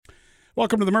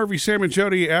Welcome to the Murphy, Sam, and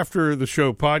Jody After the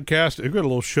Show podcast. We've got a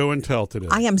little show and tell today.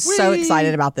 I am so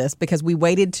excited about this because we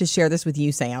waited to share this with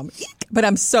you, Sam. But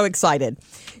I'm so excited.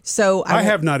 So I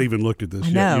have not even looked at this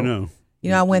yet, you know.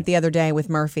 I went the other day with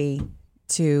Murphy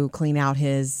to clean out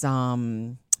his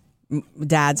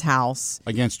dad's house.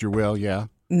 Against your will, yeah.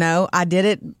 No, I did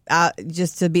it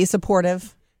just to be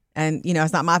supportive. And, you know,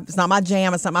 it's not my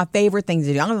jam. It's not my favorite thing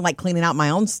to do. I don't like cleaning out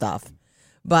my own stuff.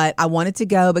 But I wanted to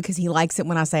go because he likes it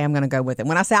when I say I'm going to go with him.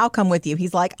 When I say I'll come with you,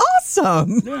 he's like,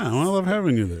 awesome. Yeah, I love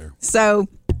having you there. So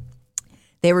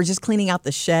they were just cleaning out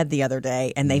the shed the other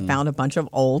day, and they found a bunch of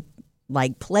old,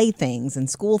 like, play things and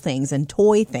school things and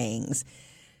toy things.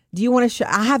 Do you want to show?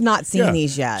 I have not seen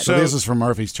these yet. So this is from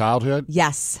Murphy's childhood?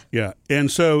 Yes. Yeah.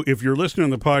 And so if you're listening on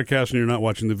the podcast and you're not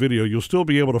watching the video, you'll still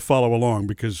be able to follow along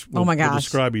because we'll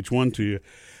describe each one to you.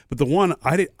 But the one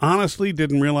I honestly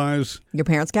didn't realize. Your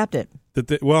parents kept it.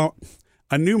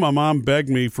 I knew my mom begged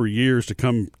me for years to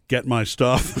come get my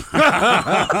stuff.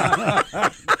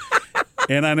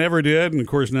 And I never did. And, of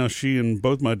course, now she and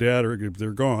both my dad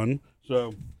they're gone.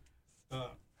 So,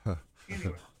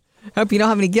 anyway. Hope you don't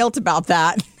have any guilt about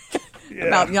that. Yeah.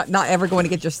 About not ever going to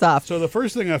get your stuff. So the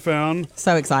first thing I found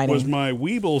so exciting was my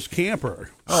Weebles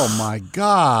camper. Oh, my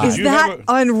God. Is that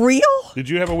unreal? Did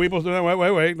you have a Weebles?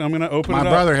 Wait. I'm going to open it up. My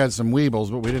brother had some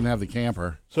Weebles, but we didn't have the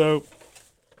camper. So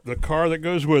the car that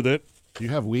goes with it. Do you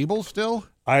have Weebles still?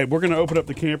 We're going to open up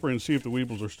the camper and see if the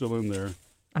Weebles are still in there.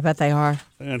 I bet they are.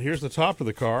 And here's the top of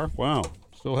the car. Wow.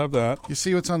 Still have that. You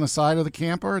see what's on the side of the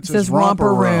camper? It says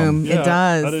Romper Room. Yeah, it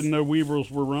does. I didn't know Weebles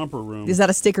were Romper Room. Is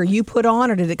that a sticker you put on,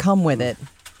 or did it come with it?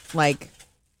 Like,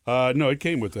 no, it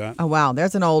came with that. Oh wow,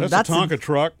 there's an old. That's a Tonka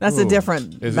truck. That's a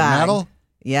different. Is bag. it metal?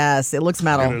 Yes, it looks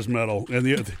metal. It is metal,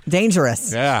 and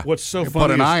dangerous. Yeah. What's so funny?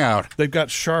 Put an eye out. They've got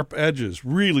sharp edges,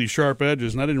 really sharp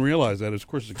edges, and I didn't realize that. Of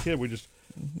course, as a kid,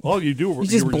 all you do. You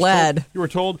just bled. You were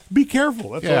told, be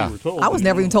careful. That's all you were told. I was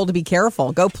never even told to be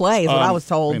careful. Go play is what I was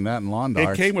told. That and lawn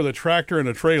darts. It came with a tractor and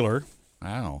a trailer.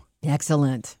 Wow.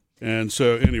 Excellent. And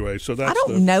so, anyway, that's I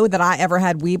don't know that I ever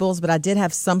had Weebles, but I did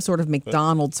have some sort of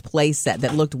McDonald's play set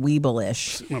that looked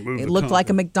Weeble-ish. It looked like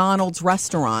a McDonald's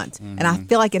restaurant, and I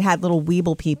feel like it had little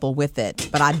Weeble people with it,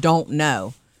 but I don't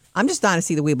know. I'm just dying to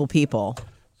see the Weeble people.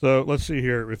 So let's see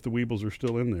here if the Weebles are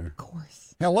still in there. Of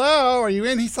course. Hello, are you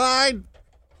inside?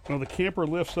 Well, the camper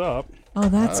lifts up. Oh,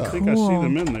 that's cool. I think I see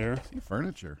them in there. See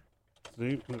furniture.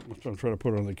 See, I'm trying to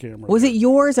put it on the camera. Was it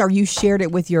yours, or you shared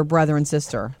it with your brother and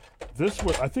sister?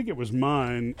 I think it was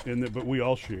mine, but we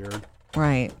all shared.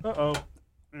 Right. Uh-oh.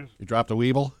 You dropped a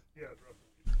Weeble? Yeah,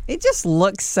 it just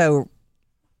looks so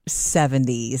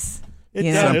 70s.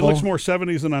 It looks more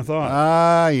 70s than I thought.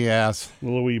 Ah, yes.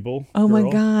 Little Weeble. Oh, girl.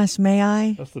 my gosh. May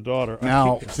I? That's the daughter.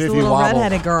 Now, see if he little wobbles.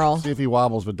 redheaded girl. See if he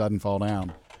wobbles but doesn't fall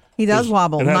down. He does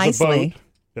wobble it has nicely.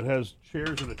 A boat. It has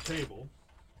chairs and a table.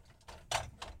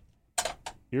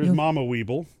 Here's Mama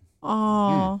Weeble.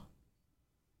 Oh.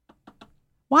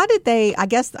 Why did they? I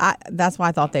guess that's why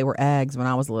I thought they were eggs when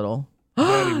I was little.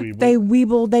 Daddy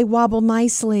Weeble. They wobble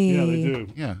nicely. Yeah, they do.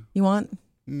 Yeah. You want?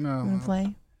 No. You want to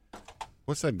play?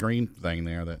 What's that green thing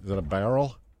there? Is that a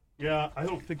barrel? Yeah, I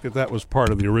don't think that was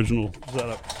part of the original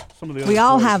setup. Some of the other we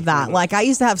all toys have that. Like, I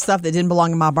used to have stuff that didn't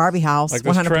belong in my Barbie house. Like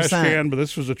this 100%. trash can, but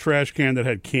this was a trash can that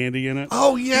had candy in it.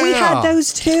 Oh, yeah. We had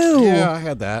those too. Yeah, I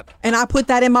had that. And I put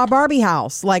that in my Barbie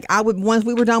house. Like, I would, once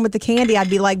we were done with the candy,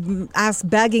 I'd be like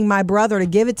begging my brother to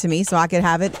give it to me so I could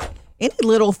have it. Any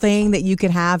little thing that you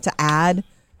could have to add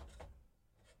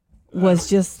was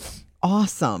just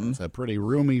awesome. It's a pretty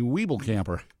roomy Weeble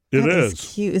camper. It That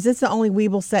is cute. Is this the only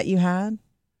Weeble set you had?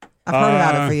 I've heard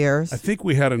about it for years. I think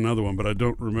we had another one, but I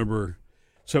don't remember.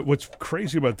 So what's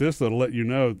crazy about this, though, to let you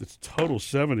know, it's total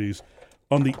 70s.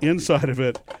 On the inside of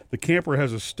it, the camper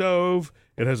has a stove,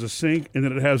 it has a sink, and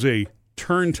then it has a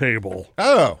turntable.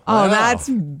 Oh, wow. That's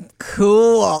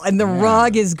cool. And the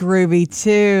rug is groovy,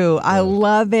 too. I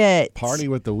love it. Party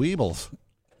with the Weebles.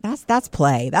 That's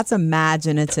play. That's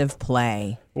imaginative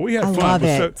play. Well, we had I fun. love but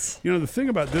it. So, the thing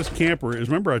about this camper is,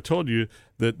 remember I told you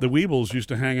that the Weebles used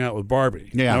to hang out with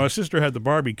Barbie. Yeah. Now, my sister had the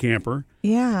Barbie camper.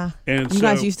 Yeah. And you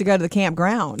guys used to go to the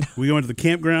campground. We went to the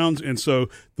campgrounds, and so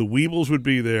the Weebles would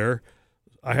be there.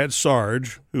 I had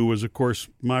Sarge, who was, of course,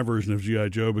 my version of G.I.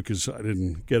 Joe because I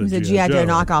didn't get It was a G.I. Joe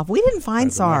knockoff. We didn't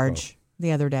find Sarge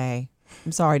the other day.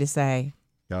 I'm sorry to say.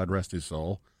 God rest his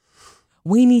soul.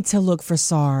 We need to look for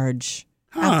Sarge.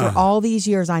 After all these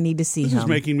years, I need to see him. This is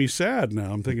making me sad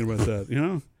now. I'm thinking about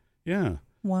that, Yeah.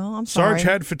 Well, I'm sorry. Sarge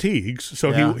had fatigues,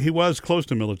 so he was close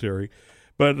to military.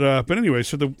 But anyway,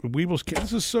 so the Weebles,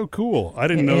 this is so cool. I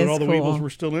didn't know that all the Weebles were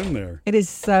still in there. It is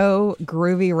so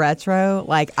groovy retro.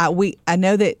 Like I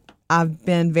know that I've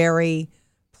been very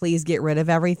please get rid of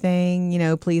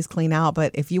everything, please clean out.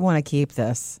 But if you want to keep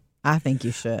this, I think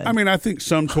you should. I mean, I think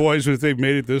some toys, if they've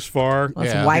made it this far,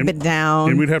 Let's wipe it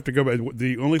down. And we'd have to go back.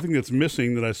 The only thing that's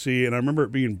missing that I see, and I remember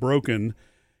it being broken,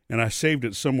 and I saved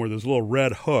it somewhere, there's a little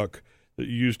red hook that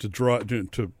you use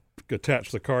to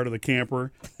attach the car to the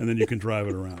camper, and then you can drive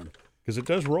it around. Because it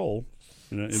does roll.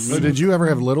 So did you ever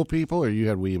have little people, or you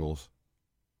had Weebles?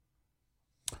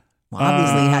 Well,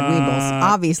 obviously, you had Weebles.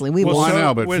 Obviously, Weebles. Well, I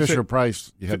know, but Wait a Fisher sec.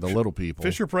 Price, you had the little people.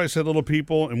 Fisher Price had little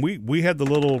people, and we had the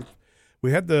little.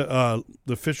 We had the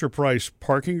Fisher Price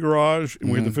parking garage,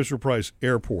 and we had the Fisher Price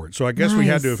airport. So I guess we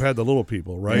had to have had the little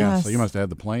people, right? Yeah, Yes. so you must have had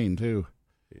the plane, too,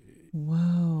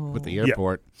 Whoa. with the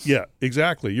airport. Yeah,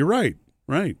 exactly. You're right.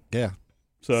 Right. Yeah.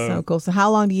 So cool. So how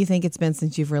long do you think it's been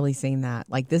since you've really seen that?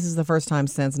 Like, this is the first time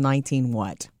since 19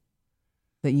 what?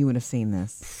 That you would have seen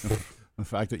this? The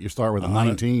fact that you start with a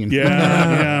 19.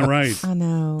 Yeah, right. I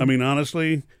know. I mean,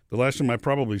 honestly, the last time I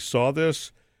probably saw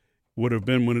this would have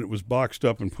been when it was boxed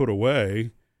up and put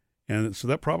away. And so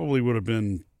that probably would have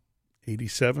been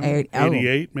 87,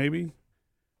 88 maybe.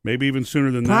 Maybe even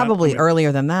sooner than Probably that.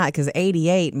 earlier than that, because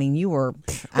 88, I mean, you were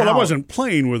Well, I out. wasn't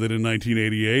playing with it in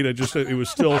 1988. It was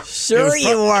still. Sure it was you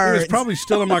It was weren't. probably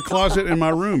still in my closet in my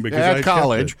room because Yeah, at I kept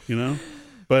college. it,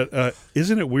 But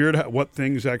isn't it weird what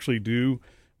things actually do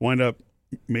wind up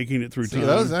making it through See,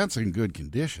 time? that's in good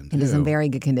condition, too. It is in very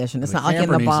good condition. It's The not like in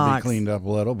camper the needs box. to be cleaned up a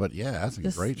little, but yeah, that's in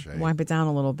Just great shape. wipe it down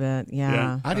a little bit.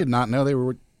 Yeah. I did not know they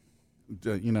were,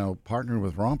 partnering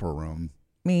with Romper Room.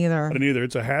 Me either. I didn't either.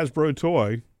 It's a Hasbro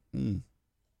toy. Made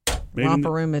in Romper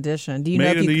the- Room edition. Do you know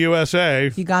Made if in the you, USA.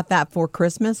 if you got that for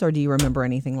Christmas, or do you remember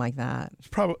anything like that? It's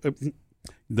probably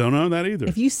don't know that either.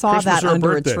 If you saw Christmas that or under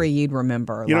birthday. a tree, you'd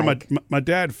remember. You like, know, my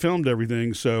dad filmed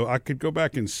everything, so I could go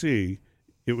back and see.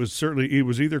 It was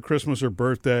either Christmas or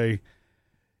birthday,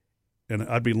 and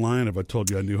I'd be lying if I told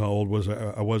you I knew how old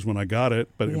I was when I got it.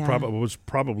 But Yeah. it was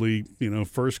probably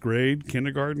first grade,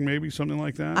 kindergarten, maybe something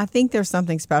like that. I think there's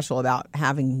something special about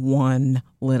having one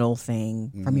little thing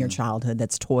from Mm-hmm. your childhood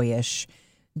that's toyish,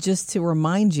 just to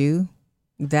remind you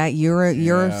that you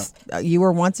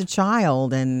were once a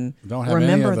child and Don't have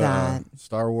remember any of that. the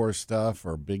Star Wars stuff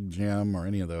or Big Jim or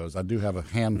any of those. I do have a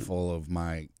handful of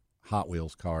my Hot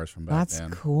Wheels cars from back That's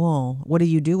then. cool. What do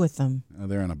you do with them?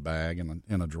 They're in a bag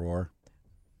in a drawer.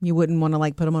 You wouldn't want to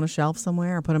put them on a shelf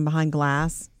somewhere or put them behind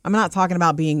glass? I'm not talking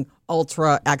about being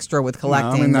ultra extra with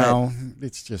collecting. No,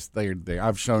 it's just they're there.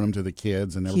 I've shown them to the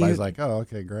kids, and everybody's Cute. like, "Oh,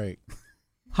 okay, great." but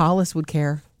Hollis would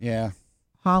care. Yeah,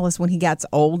 Hollis, when he gets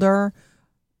older,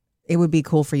 it would be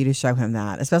cool for you to show him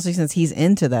that, especially since he's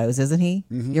into those, isn't he?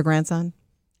 Mm-hmm. Your grandson?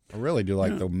 I really do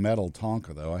like the metal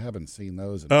Tonka, though. I haven't seen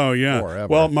those in Oh yeah. forever.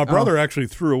 Well, my brother actually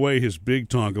threw away his big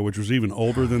Tonka, which was even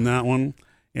older than that one,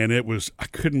 and I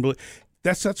couldn't believe.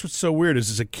 That's what's so weird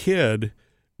is as a kid,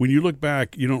 when you look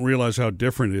back, you don't realize how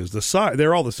different it is. The size,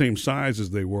 they're all the same size as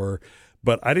they were,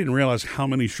 but I didn't realize how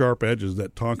many sharp edges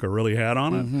that Tonka really had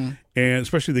on it, and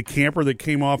especially the camper that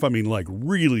came off. I mean, like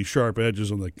really sharp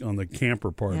edges on the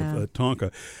camper part Yeah. of the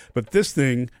Tonka. But this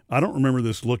thing, I don't remember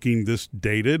this looking this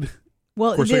dated.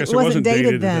 Well, Of course, I guess it wasn't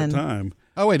dated at that time.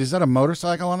 Oh wait, is that a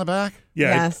motorcycle on the back?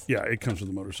 Yeah, Yes. it comes with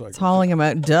a motorcycle. It's hauling him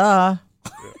out. Duh.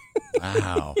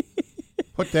 Wow.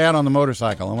 Put Dad on the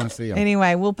motorcycle. I want to see him.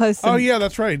 Anyway, we'll post some. Oh yeah,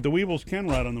 that's right. The Weebles can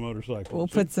ride on the motorcycle. We'll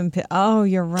put some. Oh,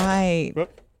 you're right.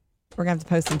 Whoop. We're going to have to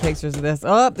post some pictures of this.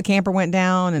 Oh, the camper went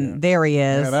down, and there he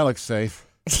is. Yeah, that looks safe.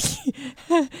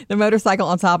 The motorcycle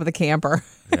on top of the camper.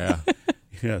 Yeah.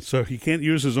 Yeah, so he can't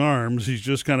use his arms. He's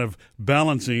just kind of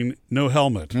balancing, no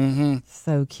helmet.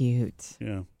 So cute.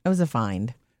 Yeah, It was a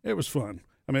find. it was fun.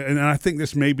 I mean, and I think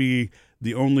this may be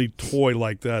the only toy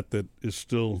like that is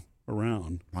still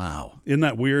around. Wow. Isn't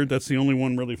that weird? That's the only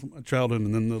one really from my childhood,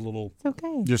 and then the little. It's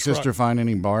okay. Did your sister find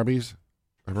any Barbies?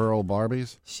 Of her old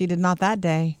Barbies? She did not that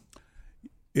day.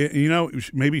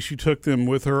 Maybe she took them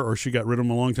with her, or she got rid of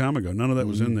them a long time ago. None of that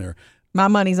was in there. My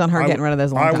money's on her getting rid of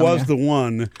those a long I time was ago. the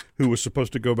one who was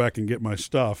supposed to go back and get my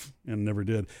stuff and never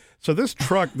did. So this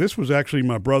truck, this was actually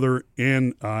my brother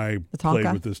and I The played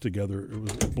Tonka? with this together.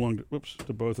 It belonged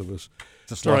to both of us.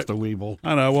 Just All lost right. a Weeble.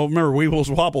 I know. Well, remember, Weebles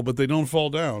wobble, but they don't fall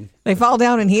down. They fall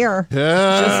down in here.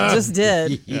 Just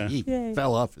did. He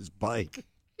fell off his bike.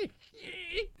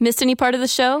 Missed any part of the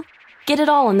show? Get it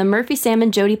all on the Murphy, Sam,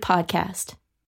 and Jody podcast.